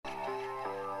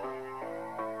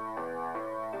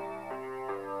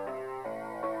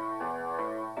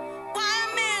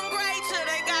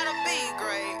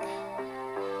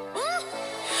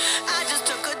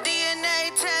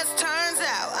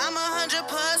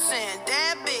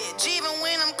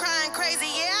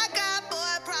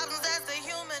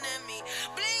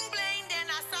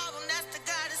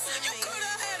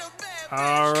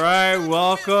All right,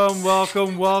 welcome.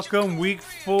 Week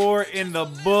 4 in the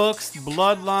books.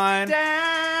 Bloodline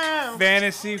Down.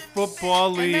 Fantasy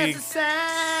Football League.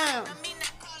 Sound.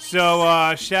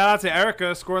 So shout out to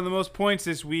Erica scoring the most points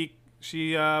this week.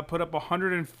 She put up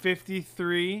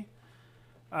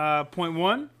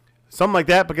 153.1. Something like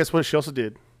that, but guess what? She also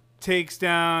did. Takes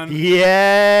down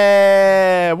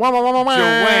Yeah.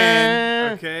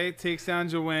 Joanne. Okay, takes down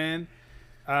Joanne.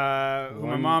 Who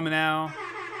my mom now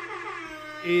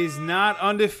is not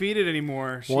undefeated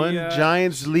anymore. She, One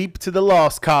Giants leap to the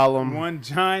loss column. One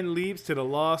giant leaps to the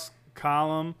loss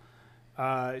column.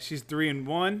 She's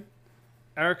 3-1.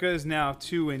 Erica is now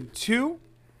 2-2.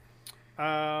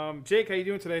 Jake, how you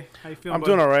doing today? How you feeling? I'm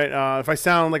doing all right. If I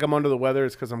sound like I'm under the weather,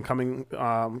 it's because I'm come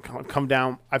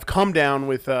down. I've come down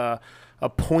with a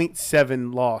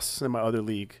 0.7 loss in my other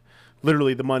league.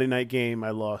 Literally, the Monday night game I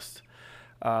lost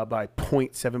by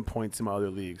 0.7 points in my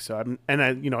other league. So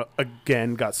I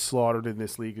again got slaughtered in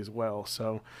this league as well.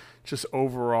 So just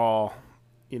overall,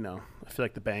 I feel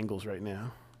like the Bengals right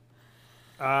now.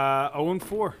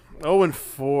 0-4.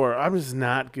 0-4. I'm just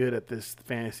not good at this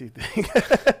fantasy thing.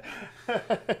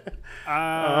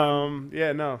 I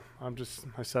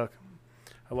suck.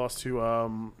 I lost to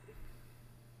who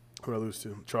did I lose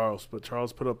to? Charles, but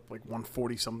Charles put up like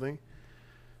 140 something.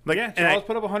 Charles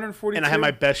put up 142. And I had my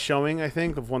best showing, I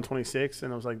think, of 126,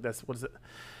 and I was like, what is it?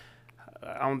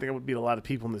 I don't think I would beat a lot of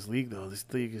people in this league though. This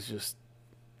league is just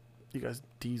you guys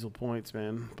diesel points,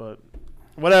 man. But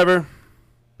whatever.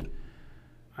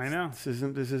 I know.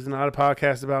 This is not a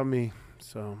podcast about me,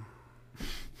 so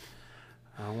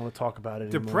I don't want to talk about it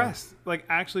anymore. Depressed. Like,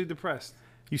 actually depressed.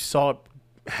 You saw it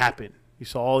happen. You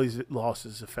saw all these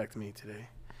losses affect me today.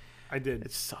 I did.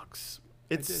 It sucks.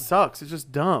 It sucks. It's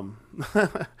just dumb.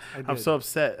 I'm so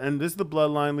upset. And this is the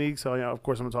Bloodline League, so of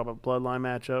course I'm going to talk about Bloodline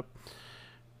matchup.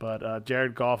 But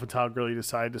Jared Goff and Todd Gurley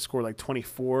decided to score like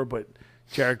 24, but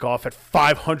Jared Goff had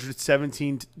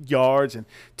 517 yards and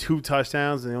 2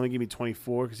 touchdowns, and they only gave me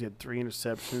 24 because he had 3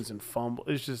 interceptions and fumble.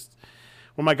 It's just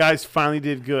when my guys finally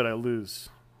did good, I lose.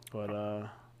 But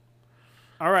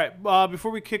all right.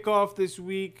 Before we kick off this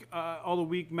week, all the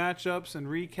week matchups and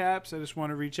recaps, I just want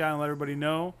to reach out and let everybody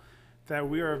know that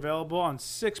we are available on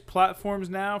 6 platforms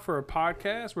now for a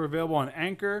podcast. We're available on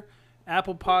Anchor,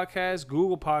 Apple Podcasts,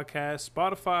 Google Podcasts,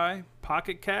 Spotify,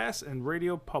 Pocket Casts, and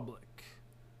Radio Public.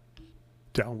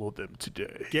 Download them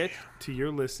today. Get to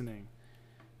your listening.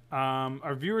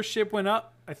 Our viewership went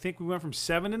up. I think we went from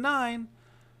 7 to 9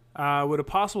 with a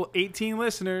possible 18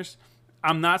 listeners.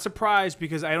 I'm not surprised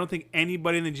because I don't think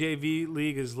anybody in the JV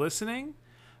League is listening.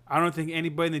 I don't think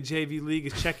anybody in the JV League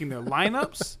is checking their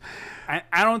lineups.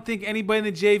 I don't think anybody in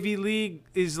the JV League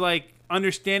is like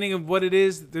understanding of what it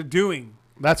is they're doing.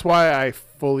 That's why I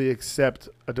fully accept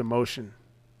a demotion.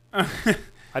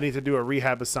 I need to do a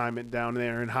rehab assignment down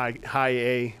there in high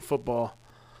A football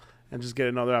and just get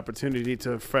another opportunity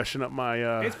to freshen up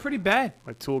my it's pretty bad.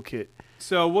 My toolkit.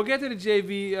 So we'll get to the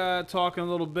JV talk in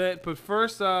a little bit, but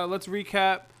first let's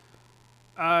recap.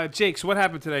 Jake, so what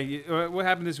happened today? What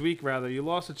happened this week, rather? You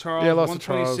lost to Charles. Yeah, I lost to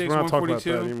Charles. We're not talking about that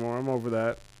 142. anymore. I'm over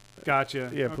that. Gotcha.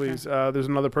 Yeah, okay. please. There's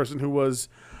another person who was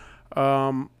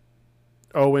Owen.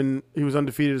 He was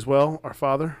undefeated as well, our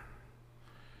father.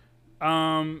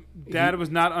 Dad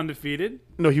was not undefeated.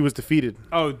 No, he was defeated.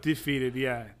 Oh, defeated.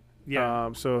 Yeah.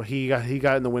 So he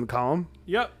got in the win column.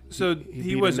 Yep. So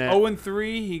he was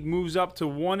 0-3. He moves up to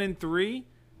 1-3,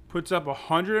 puts up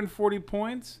 140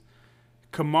 points.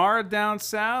 Kamara down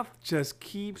south just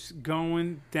keeps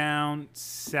going down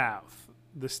south.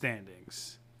 The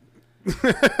standings.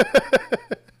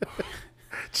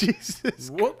 Jesus.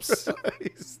 Whoops.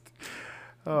 Christ.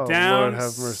 Oh, down Lord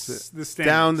have mercy. The standings.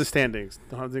 Down the standings.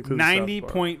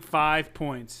 90.5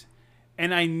 points.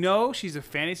 And I know she's a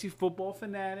fantasy football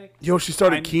fanatic. Yo, she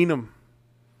started Keenum.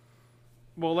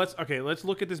 Well, let's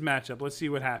look at this matchup. Let's see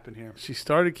what happened here. She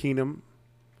started Keenum.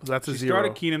 That's a 0. She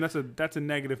started Keenum. That's a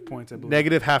negative points, I believe.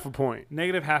 Negative half a point.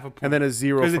 Negative half a point. And then a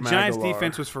 0 from Because the Giants' Aguilar.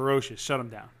 defense was ferocious. Shut them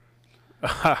down.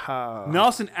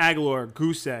 Nelson Aguilar,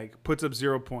 goose egg, puts up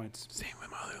 0 points. Same with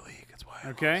my other league. That's why I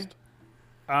lost.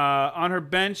 On her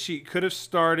bench, she could have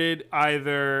started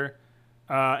either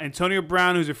Antonio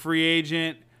Brown, who's a free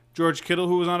agent, George Kittle,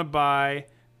 who was on a bye,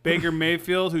 Baker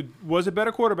Mayfield, who was a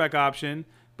better quarterback option.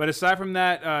 But aside from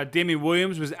that, Damian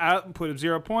Williams was out and put up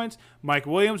 0 points. Mike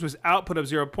Williams was out, put up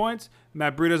 0 points.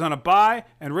 Matt Breida's on a bye,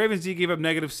 and Ravens D gave up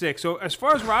 -6. So as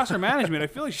far as roster management, I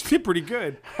feel like she did pretty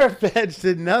good. Her bench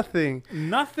did nothing.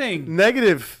 Nothing.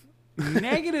 Negative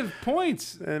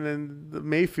points. And then the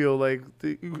Mayfield,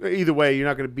 either way, you're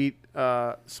not going to beat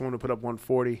someone who put up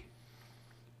 140.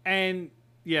 And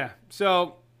yeah,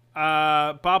 so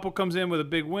Bopple comes in with a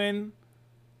big win.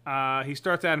 He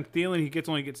starts Adam Thielen. He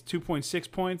only gets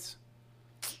 2.6 points.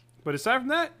 But aside from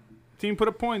that, team put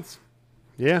up points.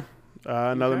 Yeah.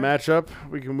 Another matchup.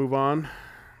 We can move on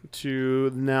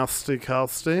to Nasty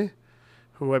Calsty,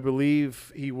 who I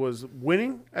believe he was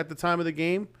winning at the time of the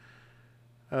game,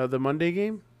 the Monday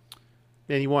game.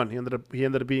 And he won. He ended up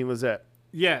beating Lizette.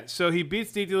 Yeah, so he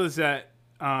beats Didi Lizette,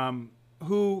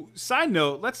 who, side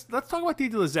note, let's talk about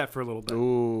Didi Lizette for a little bit.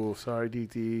 Oh, sorry,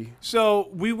 Didi. So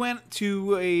we went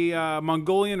to a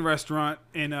Mongolian restaurant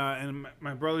in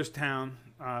my brother's town.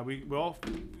 We all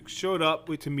showed up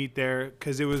to meet there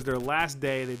because it was their last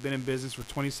day. They've been in business for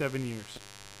 27 years.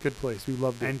 Good place. We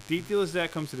loved it. And Didi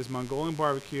Lizette comes to this Mongolian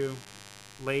barbecue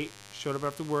late, showed up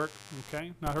after work.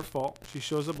 Okay, not her fault. She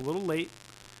shows up a little late.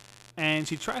 And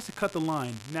she tries to cut the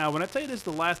line. Now, when I tell you this,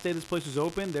 the last day this place was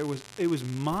open, it was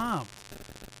mobbed.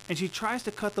 And she tries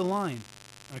to cut the line,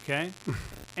 okay?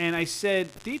 And I said,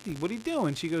 Didi, what are you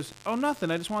doing? She goes, oh, nothing.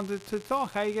 I just wanted to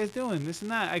talk. How you guys doing? This and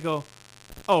that. I go,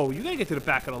 oh, you got to get to the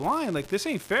back of the line. Like, this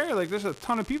ain't fair. Like, there's a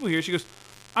ton of people here. She goes,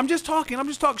 I'm just talking.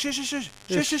 Shush, shush, shush.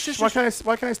 Shush, shush, shush. Why can't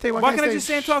I stay? Why can't I just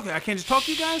stay and talk? I can't just talk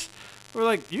to you guys? We're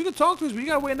like, you can talk to us, but you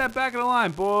got to wait in that back of the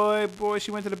line. Boy,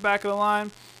 she went to the back of the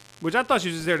line. Which I thought she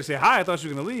was just there to say hi. I thought she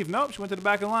was going to leave. Nope, she went to the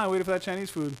back of the line, waited for that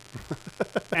Chinese food.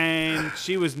 And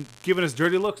she was giving us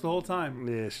dirty looks the whole time.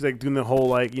 Yeah, she's like doing the whole,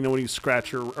 like, you know, when you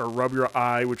scratch or rub your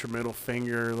eye with your middle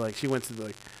finger. Like, she went to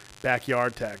the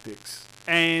backyard tactics.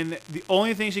 And the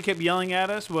only thing she kept yelling at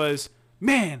us was,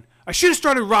 man, I should have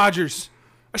started Rodgers.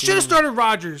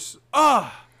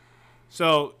 Ugh.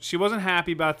 So she wasn't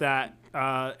happy about that.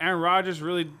 Aaron Rodgers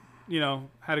really,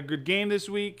 had a good game this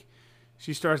week.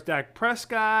 She starts Dak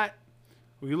Prescott.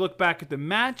 We look back at the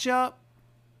matchup.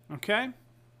 Okay.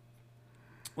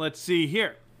 Let's see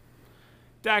here.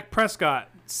 Dak Prescott,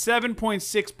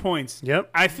 7.6 points.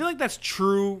 Yep. I feel like that's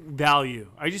true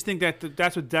value. I just think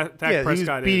that's what Dak Prescott is. He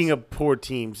was beating up poor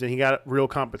teams, and he got real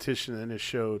competition, and it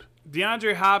showed.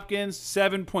 DeAndre Hopkins,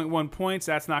 7.1 points.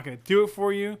 That's not going to do it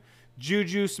for you.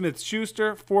 Juju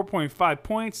Smith-Schuster, 4.5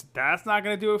 points. That's not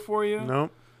going to do it for you.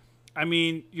 Nope. I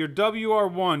mean, your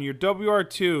WR1, your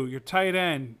WR2, your tight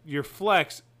end, your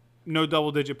flex, no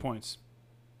double-digit points.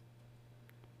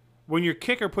 When your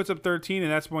kicker puts up 13 and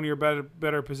that's one of your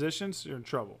better positions, you're in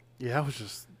trouble. Yeah,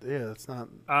 that's not.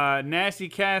 Nasty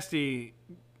Casty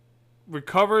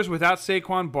recovers without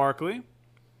Saquon Barkley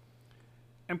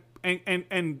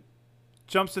and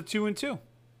jumps to 2-2.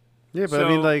 Yeah, but I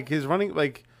mean, like, his running,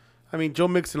 Joe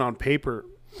Mixon on paper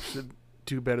should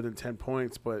do better than 10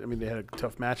 points, but I mean, they had a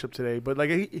tough matchup today. But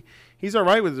like, he's all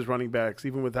right with his running backs,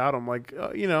 even without him. Like,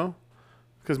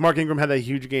 because Mark Ingram had that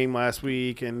huge game last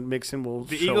week, and Mixon will.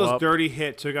 The Eagles' dirty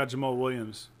hit took out Jamal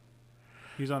Williams.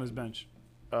 He's on his bench.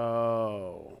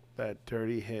 Oh, that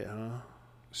dirty hit, huh?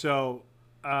 So,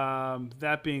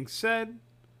 that being said,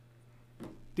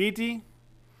 DT,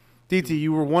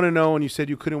 you were 1-0, and you said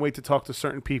you couldn't wait to talk to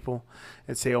certain people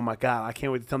and say, oh, my God, I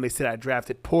can't wait to tell them they said I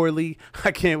drafted poorly.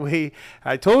 I can't wait.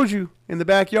 I told you in the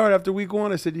backyard after week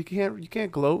 1, I said you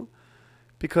can't gloat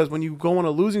because when you go on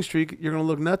a losing streak, you're going to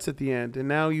look nuts at the end, and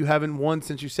now you haven't won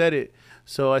since you said it.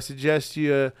 So I suggest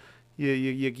you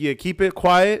keep it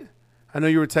quiet. I know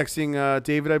you were texting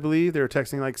David, I believe. They were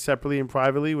texting like separately and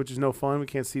privately, which is no fun. We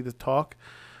can't see the talk.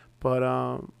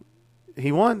 But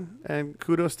he won, and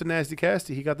kudos to Nasty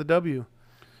Casty. He got the W.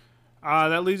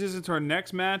 That leads us into our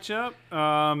next matchup.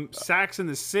 Sacks in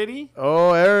the City.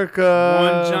 Oh,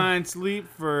 Erica. One giant leap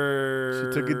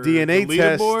for She took a DNA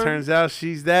test. Turns out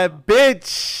she's that bitch.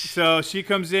 So she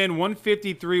comes in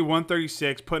 153,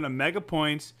 136, putting up mega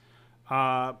points.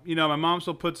 My mom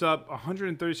still puts up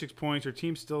 136 points. Her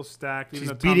team's still stacked.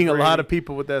 She's beating a lot of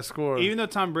people with that score. Even though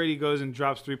Tom Brady goes and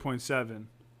drops 3.7.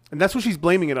 And that's what she's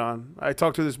blaming it on. I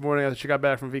talked to her this morning after she got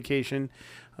back from vacation.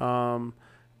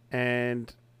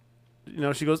 And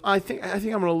she goes, I think I'm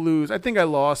going to lose. I think I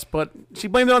lost. But she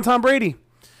blamed it on Tom Brady.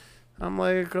 I'm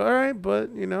like, all right,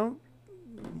 but,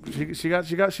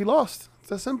 she lost. It's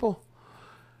that simple.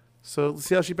 So let's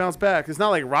see how she bounced back. It's not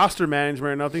like roster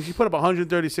management or nothing. She put up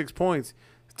 136 points.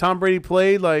 Tom Brady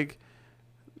played like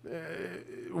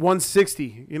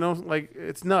 160.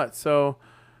 It's nuts. So,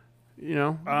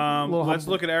 let's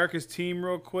look at Erica's team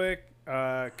real quick.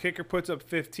 Kicker puts up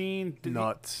 15.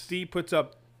 Nuts. D puts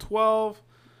up 12.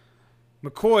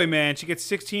 McCoy, man, she gets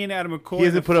 16 out of McCoy. He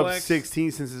hasn't put up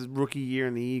 16 since his rookie year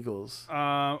in the Eagles.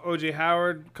 O.J.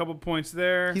 Howard, a couple points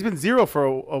there. He's been 0 for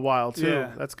a while, too.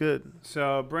 Yeah. That's good.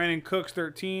 So, Brandon Cooks,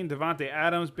 13. Devontae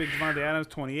Adams, big Devontae Adams,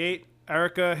 28.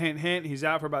 Erica, hint, he's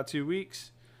out for about 2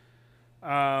 weeks.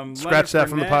 Scratch that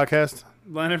from the podcast.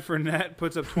 Leonard Fournette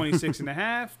puts up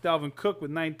 26.5. Dalvin Cook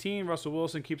with 19. Russell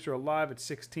Wilson keeps her alive at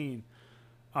 16.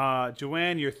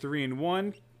 Joanne, you're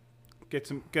 3-1.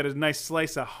 Get a nice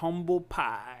slice of humble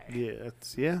pie. Yeah,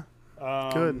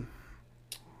 good.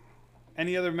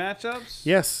 Any other matchups?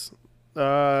 Yes.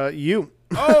 You.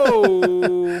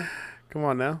 Oh. Come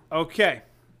on now. Okay.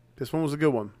 This one was a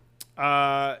good one.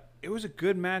 It was a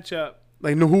good matchup.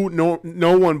 Like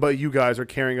no one but you guys are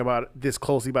caring about this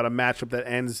closely about a matchup that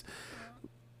ends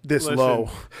this low.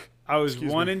 I was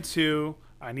 1-2.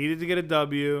 I needed to get a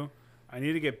W. I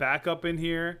need to get back up in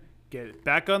here, get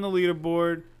back on the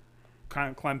leaderboard,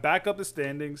 climb back up the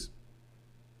standings.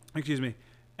 Excuse me.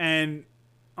 And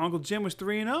Uncle Jim was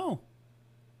 3-0.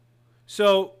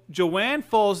 So Joanne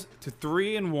falls to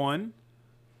 3-1.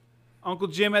 Uncle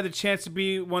Jim had the chance to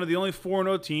be one of the only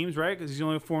 4-0 teams, right? Because he's the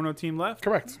only 4-0 team left.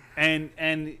 Correct.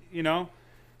 And you know.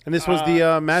 And this was the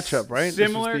matchup, right?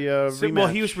 Similar. This was the rematch. Well,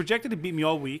 he was projected to beat me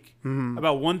all week,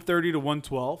 about 130 to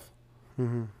 112.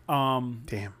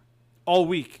 Damn. All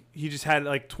week, he just had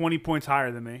like 20 points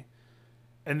higher than me.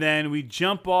 And then we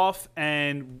jump off,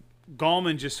 and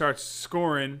Gallman just starts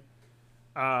scoring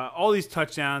all these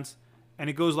touchdowns, and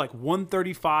it goes like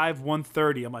 135,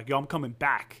 130. I'm like, yo, I'm coming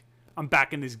back. I'm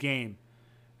back in this game.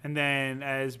 And then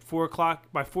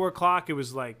by 4 o'clock, it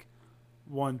was like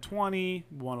 120,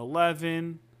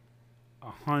 111,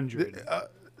 100.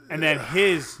 And then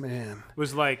his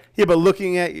was like... Yeah, but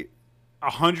looking at you...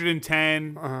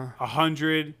 110,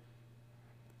 100,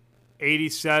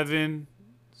 87,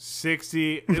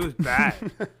 60. It was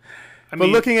bad. But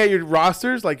looking at your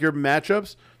rosters, like your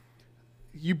matchups,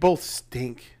 you both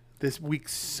stink. This week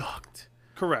sucked.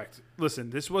 Correct. Listen,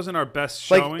 this wasn't our best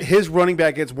showing. Like his running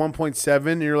back gets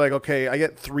 1.7, and you're like, okay, I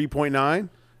get 3.9.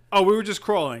 Oh, we were just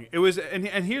crawling. It was, and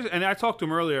I talked to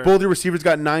him earlier. Both the receivers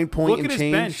got 9 point Look and at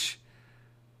change. his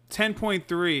bench,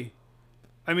 10.3.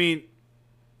 I mean,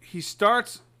 he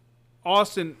starts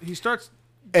Austin. He starts.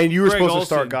 And you were Greg supposed Olsen.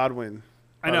 to start Godwin.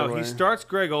 I know he starts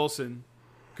Greg Olsen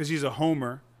because he's a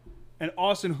homer, and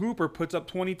Austin Hooper puts up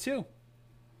 22.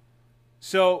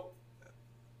 So,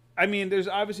 I mean, there's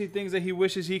obviously things that he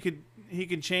wishes he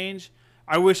could change.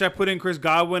 I wish I put in Chris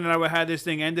Godwin and I would have had this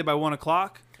thing ended by 1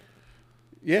 o'clock.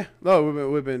 Yeah, no, it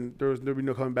would have been there'd be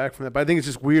no coming back from that. But I think it's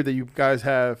just weird that you guys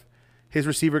have his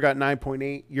receiver got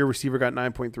 9.8, your receiver got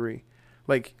 9.3.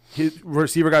 Like his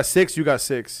receiver got 6, you got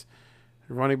 6.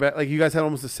 Running back, like you guys had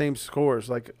almost the same scores,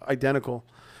 like identical.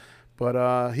 But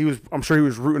I'm sure he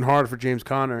was rooting hard for James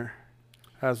Conner,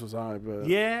 as was I. But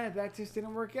yeah, that just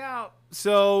didn't work out.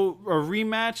 So a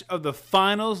rematch of the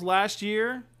finals last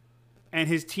year, and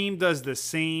his team does the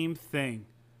same thing.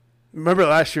 Remember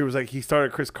last year it was like he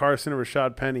started Chris Carson and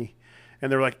Rashad Penny,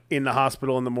 and they were like in the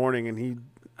hospital in the morning, and he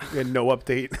had no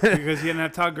update because he didn't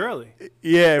have Todd Gurley.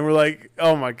 Yeah, and we're like,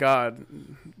 oh my god.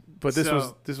 But this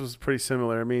was pretty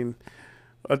similar. I mean,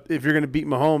 if you're gonna beat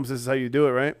Mahomes, this is how you do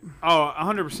it, right? Oh,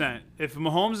 100%. If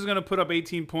Mahomes is gonna put up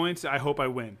 18 points, I hope I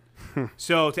win.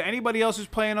 So to anybody else who's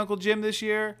playing Uncle Jim this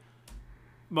year,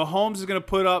 Mahomes is gonna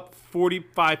put up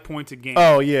 45 points a game.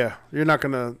 Oh yeah, you're not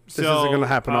gonna. This isn't gonna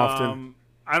happen often.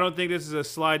 I don't think this is a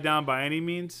slide down by any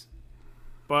means,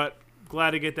 but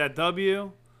glad to get that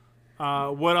W.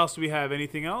 What else do we have?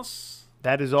 Anything else?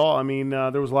 That is all. I mean,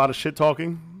 there was a lot of shit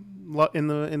talking in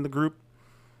the group.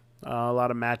 A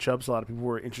lot of matchups. A lot of people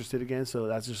were interested again, so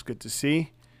that's just good to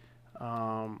see.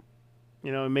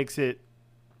 It makes it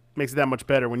that much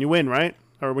better when you win, right?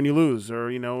 Or when you lose, or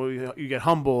you get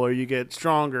humble, or you get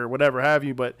stronger, whatever have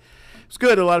you. But it's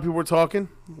good. A lot of people were talking.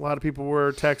 A lot of people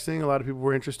were texting. A lot of people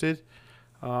were interested.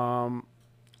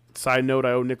 Side note: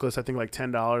 I owe Nicholas, I think, like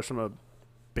 $10 from a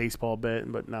baseball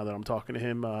bet, but now that I'm talking to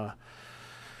him,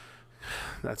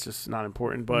 that's just not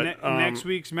important. But next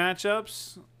week's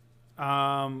matchups,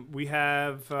 we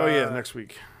have next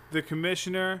week the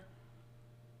Commissioner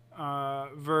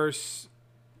versus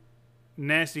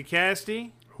Nasty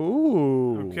Casty.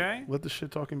 Ooh, okay. Let the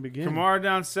shit talking begin. Kamara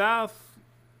down south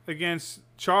against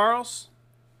Charles.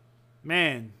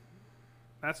 Man,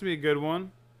 that's gonna be a good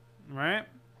one, right?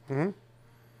 Mm-hmm.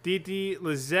 DT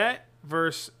Lizette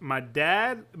versus my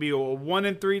dad. It'll be a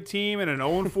 1-3 team and an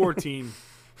 0-4 team.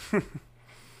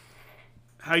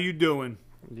 How you doing?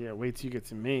 Yeah, wait till you get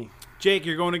to me. Jake,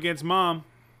 you're going against Mom.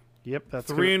 Yep,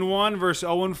 that's 3-1 versus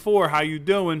 0-4. How you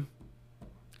doing?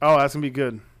 Oh, that's gonna be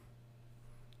good.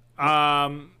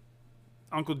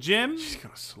 Uncle Jim. She's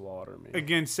gonna slaughter me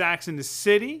against Saxon the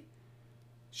City.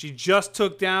 She just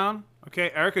took down.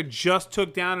 Okay, Erica just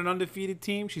took down an undefeated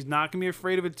team. She's not gonna be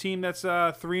afraid of a team that's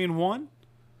 3-1.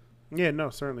 Yeah,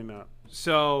 no, certainly not.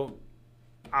 So,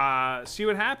 see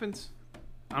what happens.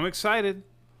 I'm excited.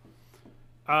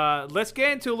 Let's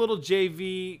get into a little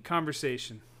JV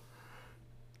conversation.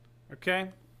 Okay?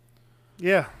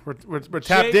 Yeah, we're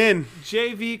tapped in.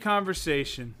 JV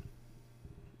conversation.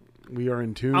 We are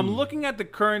in tune. I'm looking at the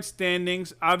current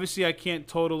standings. Obviously, I can't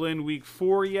total in week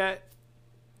 4 yet.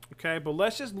 Okay, but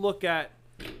let's just look at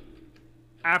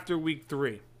after week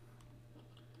 3.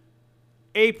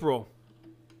 April,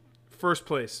 first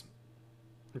place.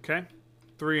 Okay?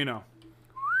 3-0.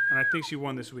 And I think she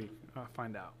won this week. I'll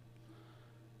find out.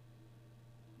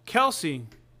 Kelsey,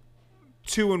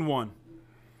 2-1.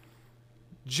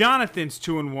 Jonathan's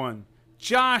 2-1.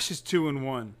 Josh is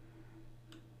 2-1.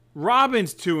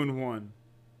 Robin's 2-1.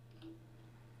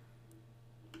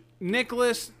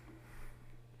 Nicholas,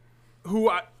 who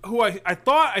I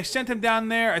thought I sent him down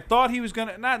there. I thought he was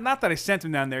gonna not that I sent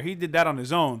him down there. He did that on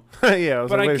his own. Yeah, I was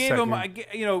but like, I wait gave a him.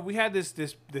 second. We had this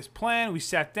plan. We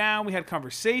sat down. We had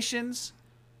conversations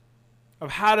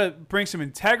of how to bring some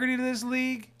integrity to this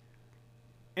league,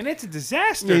 and it's a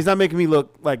disaster. Yeah, he's not making me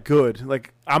look like good.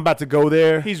 Like I'm about to go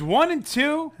there. He's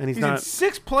 1-2, and he's in not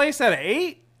 6th place out of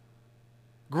 8.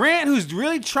 Grant, who's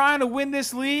really trying to win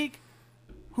this league,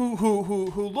 who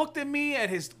looked at me at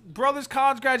his brother's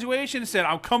college graduation and said,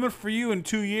 "I'm coming for you in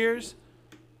 2 years,"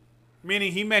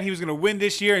 meaning he meant he was going to win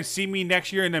this year and see me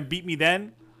next year and then beat me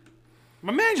then.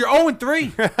 My man, you're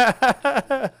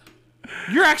 0-3.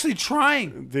 You're actually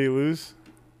trying. Did he lose?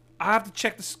 I have to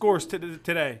check the scores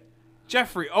today.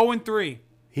 Jeffrey, 0-3.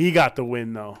 He got the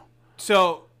win though.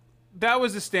 So that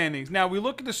was the standings. Now we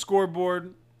look at the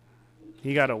scoreboard.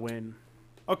 He got a win.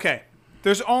 Okay,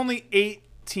 there's only 8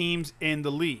 teams in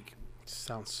the league.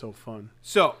 Sounds so fun.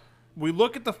 So we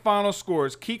look at the final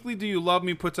scores. Keekly Do You Love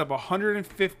Me puts up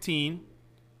 115.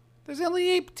 There's only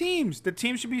 8 teams. The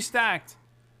team should be stacked.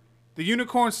 The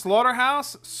Unicorn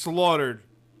Slaughterhouse slaughtered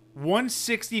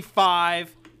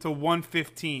 165 to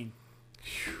 115.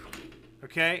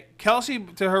 Okay, Kelsey,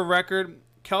 to her record,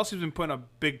 Kelsey's been putting up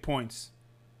big points.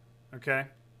 Okay,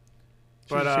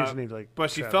 but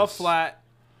she fell flat.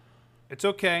 It's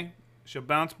okay. She'll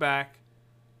bounce back.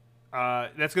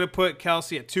 That's gonna put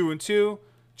Kelsey at 2-2.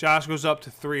 Josh goes up to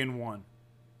 3-1.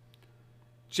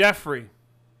 Jeffrey,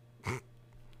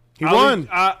 he won.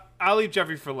 I'll leave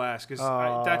Jeffrey for last because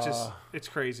that just it's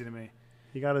crazy to me.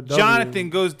 He got a W. Jonathan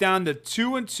goes down to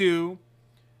 2-2.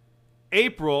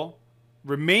 April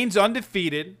remains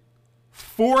undefeated,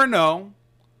 4-0.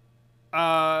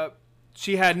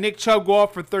 She had Nick Chubb go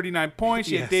off for 39 points.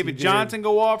 She had David Johnson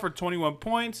go off for 21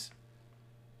 points.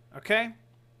 Okay.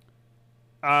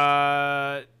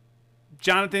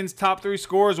 Jonathan's top 3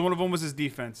 scores. One of them was his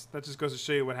defense. That just goes to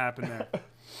show you what happened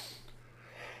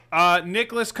there.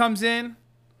 Nicholas comes in,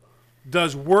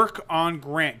 does work on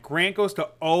Grant. Grant goes to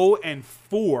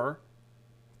 0-4.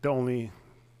 The only.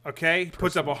 Okay.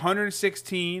 Puts up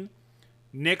 116.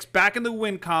 Nick's back in the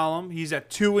win column. He's at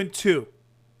 2-2.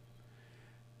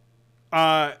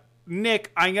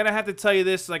 Nick, I'm gonna have to tell you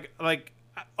this. Like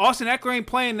Austin Eckler ain't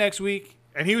playing next week,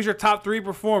 and he was your top 3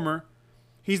 performer.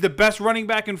 He's the best running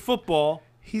back in football.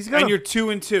 And you're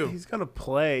 2-2. He's gonna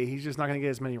play. He's just not gonna get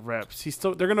as many reps. I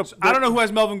don't know who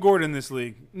has Melvin Gordon in this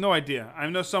league. No idea. I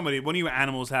know somebody. One of you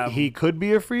animals have him. He could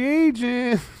be a free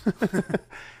agent. You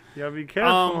gotta be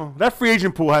careful. That free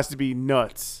agent pool has to be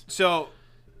nuts. So,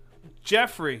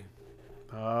 Jeffrey.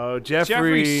 Oh, Jeffrey.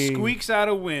 Jeffrey squeaks out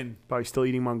a win. Probably still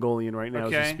eating Mongolian right now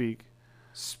as we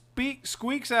speak.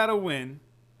 Squeaks out a win.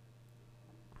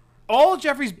 All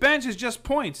Jeffrey's bench is just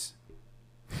points.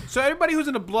 So everybody who's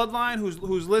in the bloodline,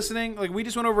 who's listening, like we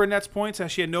just went over Annette's points, how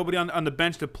she had nobody on the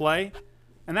bench to play,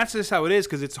 and that's just how it is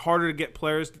because it's harder to get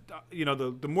players. You know,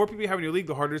 the more people you have in your league,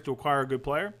 the harder it is to acquire a good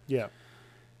player. Yeah.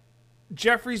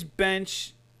 Jeffrey's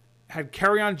bench had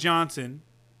Kerryon Johnson,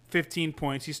 15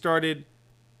 points. He started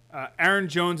Aaron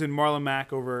Jones and Marlon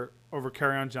Mack over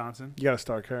Kerryon Johnson. You gotta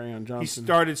start Kerryon Johnson. He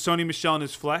started Sony Michel in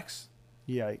his flex.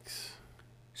 Yikes.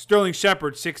 Sterling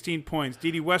Shepard, 16 points.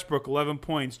 Dede Westbrook, 11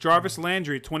 points. Jarvis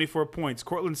Landry, 24 points.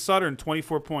 Cortland Sutton,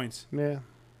 24 points. Yeah.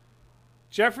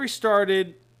 Jeffrey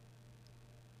started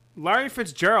Larry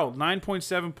Fitzgerald,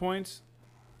 9.7 points.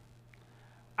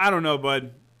 I don't know,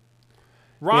 bud.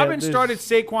 Robin started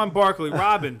Saquon Barkley.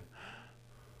 Robin.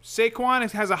 Saquon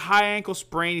has a high ankle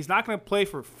sprain. He's not going to play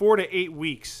for 4 to 8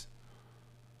 weeks.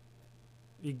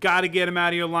 You got to get him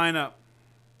out of your lineup.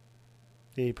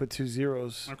 Yeah, you put 2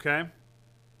 zeros. Okay.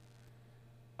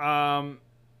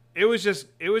 It was just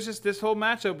this whole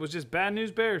matchup was just bad news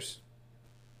Bears.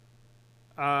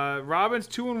 Robin's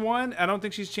 2-1. I don't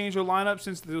think she's changed her lineup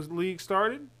since the league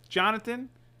started. Jonathan,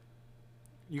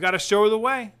 you got to show her the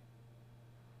way.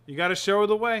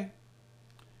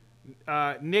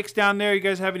 Nick's down there. You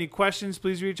guys have any questions,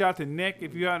 please reach out to Nick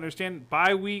if you understand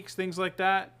bye weeks, things like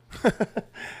that.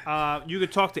 You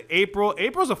could talk to April.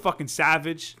 April's a fucking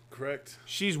savage. Correct.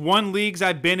 She's won leagues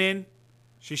I've been in.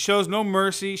 She shows no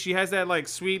mercy. She has that like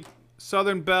sweet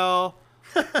Southern Belle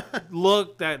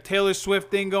look, that Taylor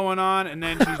Swift thing going on, and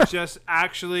then she's just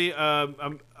actually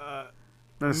an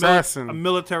assassin, a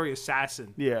military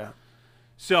assassin. Yeah.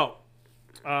 So,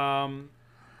 I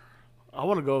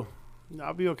want to go.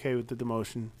 I'll be okay with the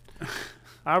demotion.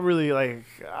 I'll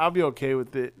be okay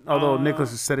with it. Although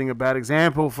Nicholas is setting a bad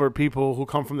example for people who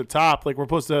come from the top. Like, we're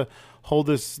supposed to hold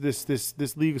this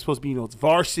league is supposed to be, it's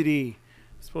varsity.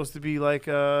 It's supposed to be like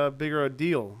a bigger a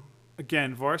deal.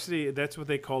 Again, varsity, that's what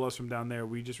they call us from down there.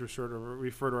 We just refer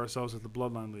to ourselves as the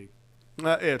Bloodline League.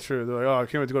 Yeah, true. They're like, I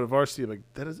can't wait to go to varsity. I'm like,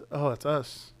 that's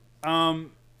us.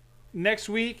 Next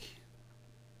week,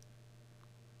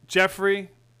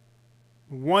 Jeffrey,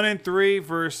 1-3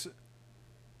 versus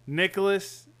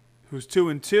Nicholas, who's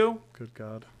 2-2. Good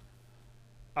God.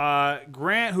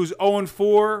 Grant, who's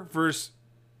 0-4 versus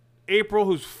April,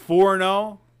 who's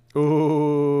 4-0.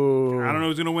 Ooh. I don't know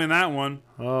who's gonna win that one.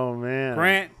 Oh man.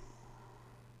 Grant,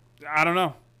 I don't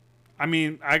know. I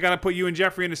mean, I gotta put you and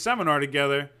Jeffrey in a seminar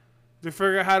together to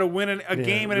figure out how to win a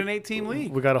game in an 18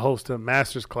 league. We gotta host a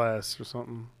master's class or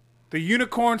something. The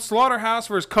Unicorn Slaughterhouse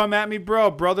versus Come At Me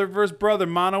Bro, brother versus brother,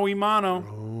 mano y mano.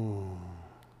 Ooh.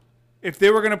 If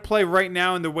they were gonna play right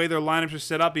now in the way their lineups are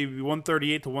set up, it'd be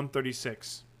 138 to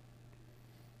 136.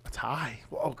 That's high.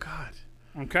 Oh God.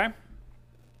 Okay.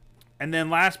 And then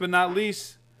last but not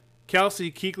least,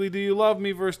 Kelsey, Keekly, Do You Love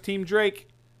Me versus Team Drake.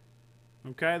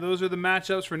 Okay, those are the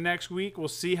matchups for next week. We'll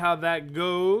see how that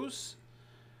goes.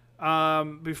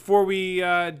 Before we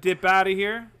dip out of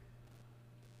here,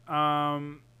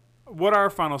 what are our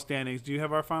final standings? Do you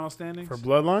have our final standings? For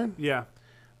Bloodline? Yeah.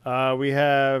 We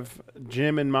have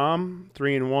Jim and Mom,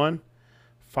 3-1,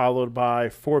 followed by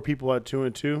 4 people at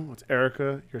 2-2. It's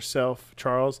Erica, yourself,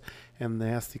 Charles, and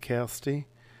Nasty Kelsey.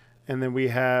 And then we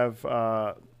have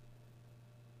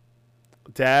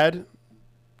Dad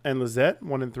and Lizette,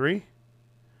 1-3.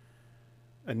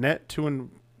 Annette, 2-1,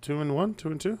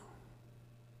 2-2.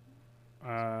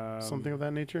 Something of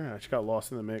that nature. She got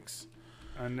lost in the mix.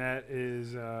 Annette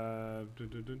is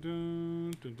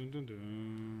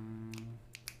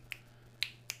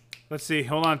let's see.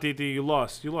 Hold on, Titi. You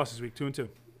lost. You lost this week. 2-2.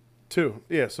 2.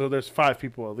 Yeah. So there's 5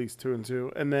 people at least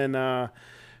 2-2, and then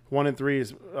 1-3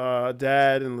 is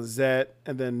Dad and Lizette,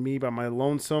 and then me by my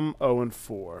lonesome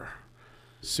 0-4.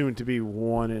 Soon to be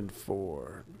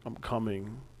 1-4. I'm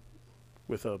coming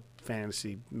with a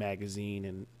fantasy magazine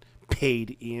and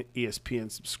paid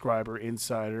ESPN subscriber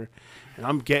insider, and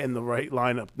I'm getting the right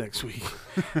lineup next week.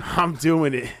 I'm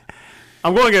doing it.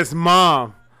 I'm going against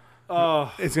Mom.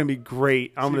 Oh, it's gonna be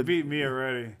great. She beat me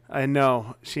already. I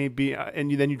know she beat,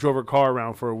 and then you drove her car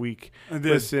around for a week. I did.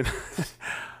 Listen,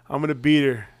 I'm gonna beat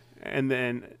her, and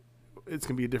then it's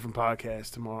gonna be a different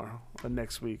podcast tomorrow or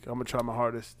next week. I'm gonna try my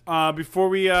hardest. Before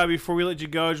we let you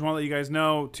go, I just want to let you guys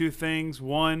know 2 things.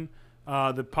 One,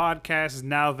 the podcast is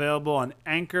now available on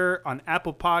Anchor, on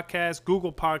Apple Podcasts,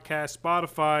 Google Podcasts,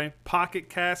 Spotify, Pocket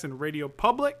Cast, and Radio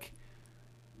Public.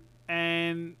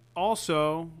 And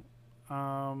also,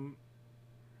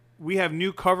 we have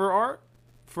new cover art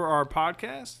for our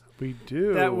podcast. We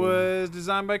do. That was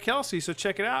designed by Kelsey, so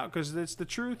check it out because it's the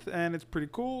truth and it's pretty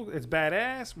cool. It's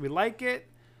badass. We like it.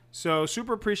 So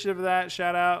super appreciative of that.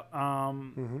 Shout out.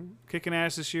 Kicking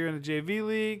ass this year in the JV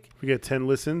League. If we get 10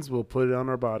 listens, we'll put it on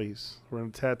our bodies. We're in a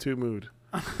tattoo mood.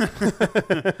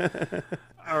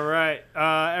 All right.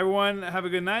 Everyone, have a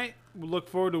good night. We'll look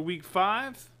forward to week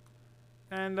 5.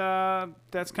 And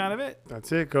that's kind of it.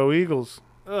 That's it. Go Eagles.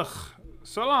 Ugh.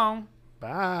 So long.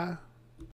 Bye.